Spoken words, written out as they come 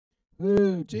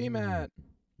Ooh, GMat.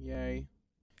 Yay.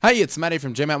 Hey, it's Matty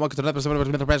from GMat. Welcome to another episode of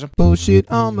Mental Pressure. Bullshit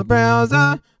on my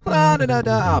browser. La da da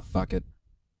da. Ah, fuck it.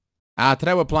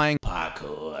 Today we're playing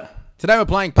Parkour.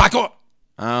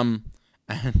 And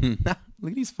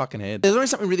look at his fucking head. There's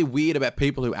always something really weird about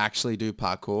people who actually do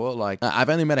parkour. Like, I've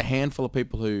only met a handful of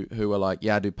people who are like,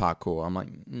 yeah, I do parkour. I'm like,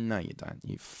 no, you don't.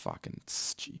 You fucking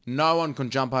no one can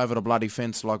jump over the bloody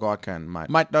fence like I can, mate.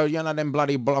 Mate, though, you know them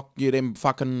bloody them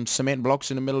fucking cement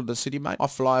blocks in the middle of the city, mate? I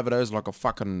fly over those like a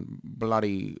fucking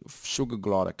bloody sugar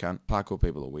glider, cunt. Parkour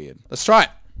people are weird. Let's try it.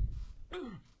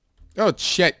 Oh,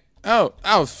 shit. Oh,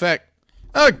 fuck.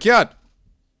 Oh, God.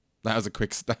 That was a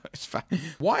quick start.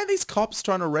 Why are these cops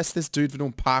trying to arrest this dude for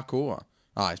doing parkour?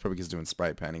 Oh, he's probably just doing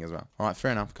spray painting as well. Alright,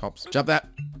 fair enough, cops. Jump that.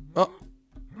 Oh.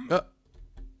 You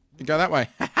go that way.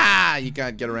 Ha! You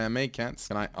can't get around me, cats.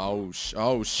 Can I? Oh,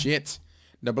 shit.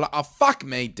 Oh, fuck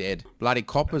me, dead. Bloody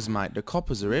coppers, mate. The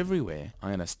coppers are everywhere.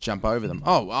 I'm gonna jump over them.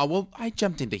 Oh, well, I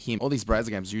jumped into him. All these browser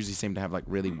games usually seem to have, like,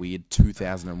 really weird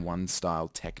 2001 style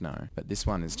techno. But this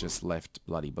one is just left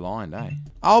bloody blind, eh?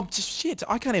 Oh, shit.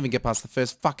 I can't even get past the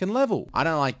first fucking level. I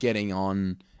don't like getting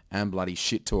on and bloody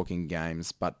shit-talking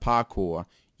games, but parkour,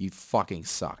 you fucking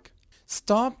suck.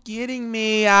 Stop getting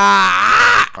me.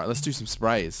 Alright, let's do some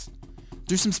sprays.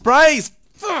 Do some sprays!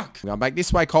 Fuck! I'm going back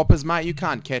this way, coppers, mate. You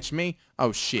can't catch me.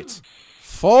 Oh, shit.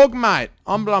 Fog, mate.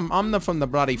 I'm from the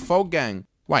bloody fog gang.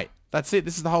 Wait, that's it.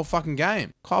 This is the whole fucking game.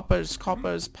 Coppers,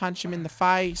 punch him in the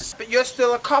face. But you're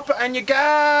still a copper and you're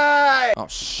gay! Oh,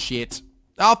 shit.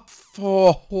 Oh,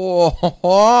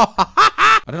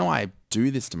 I don't know why I do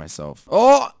this to myself.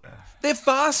 Oh, they're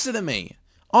faster than me.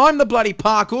 I'm the bloody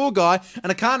parkour guy,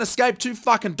 and I can't escape two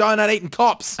fucking donut-eating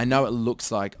cops. I know it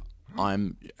looks like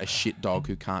I'm a shit dog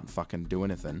who can't fucking do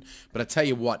anything. But I tell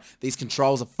you what, these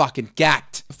controls are fucking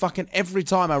gacked. Fucking every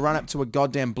time I run up to a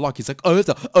goddamn block, he's like,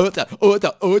 order,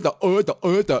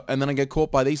 and then I get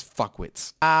caught by these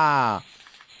fuckwits.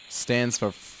 Stands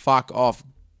for fuck off,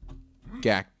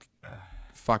 gack.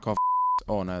 Fuck off.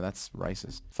 Oh no, that's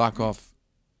racist. Fuck off,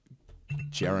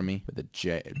 Jeremy, with a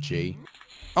G.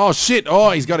 Oh shit,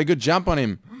 oh, he's got a good jump on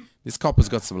him. This copper's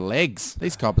got some legs.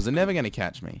 These coppers are never going to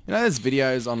catch me. You know there's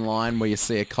videos online where you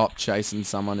see a cop chasing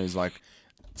someone who's like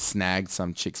snagged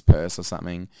some chick's purse or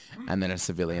something, and then a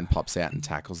civilian pops out and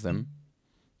tackles them?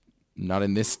 Not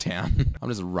in this town. I'm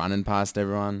just running past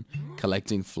everyone,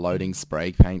 collecting floating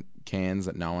spray paint cans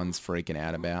that no one's freaking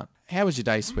out about. How was your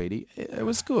day, sweetie? It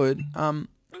was good.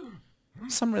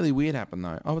 Something really weird happened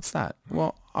though. Oh, what's that?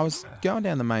 Well, I was going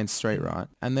down the main street, right?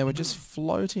 And there were just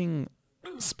floating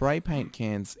spray paint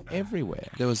cans everywhere.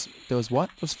 There was what?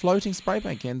 There was floating spray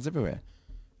paint cans everywhere.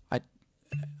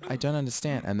 I don't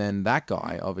understand. And then that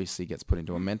guy obviously gets put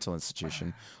into a mental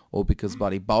institution, all because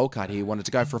bloody Bowlcut here wanted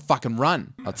to go for a fucking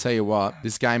run. I'll tell you what,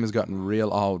 this game has gotten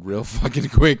real old real fucking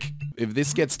quick. If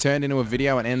this gets turned into a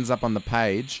video and ends up on the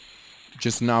page,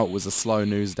 just know it was a slow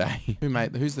news day.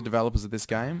 Who's the developers of this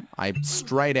game? I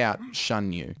straight out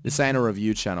shun you. This ain't a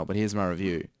review channel, but here's my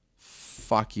review.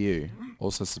 Fuck you.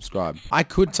 Also subscribe. I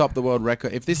could top the world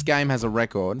record. If this game has a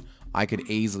record, I could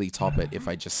easily top it if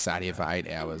I just sat here for 8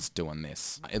 hours doing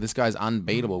this. This guy's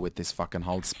unbeatable with this fucking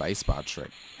hold spacebar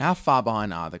trick. How far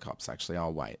behind are the cops actually? Oh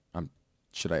wait. I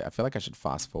feel like I should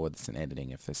fast forward this in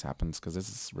editing if this happens, because this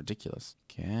is ridiculous.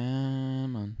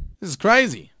 Come on. This is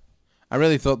crazy. I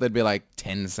really thought they'd be like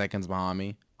 10 seconds behind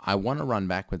me. I want to run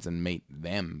backwards and meet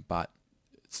them, but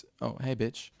oh, hey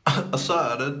bitch.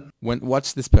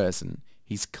 Watch this person.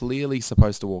 He's clearly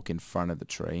supposed to walk in front of the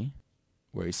tree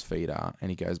where his feet are, and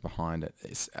he goes behind it.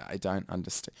 I don't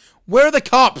understand. Where are the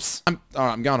cops? Alright,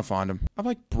 I'm going to find them. I've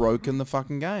like broken the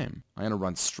fucking game. I'm going to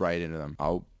run straight into them.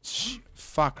 Oh,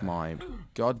 fuck my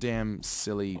goddamn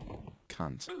silly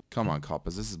cunt. Come on,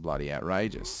 coppers. This is bloody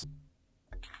outrageous.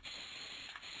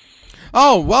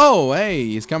 Oh, whoa, hey,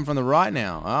 he's come from the right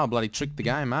now. Oh, bloody tricked the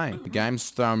game, eh? The game's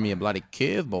throwing me a bloody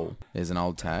curveball. There's an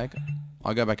old tag.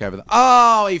 I'll go back over there.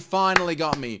 Oh, he finally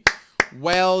got me.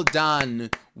 Well done.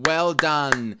 Well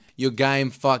done. Your game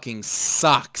fucking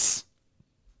sucks.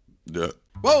 Yeah.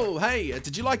 Whoa, hey,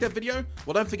 did you like that video?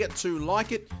 Well, don't forget to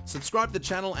like it, subscribe to the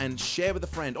channel, and share with a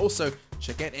friend. Also,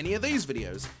 check out any of these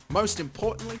videos. Most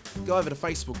importantly, go over to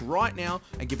Facebook right now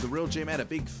and give TheRealGMat a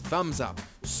big thumbs up.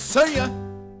 See ya!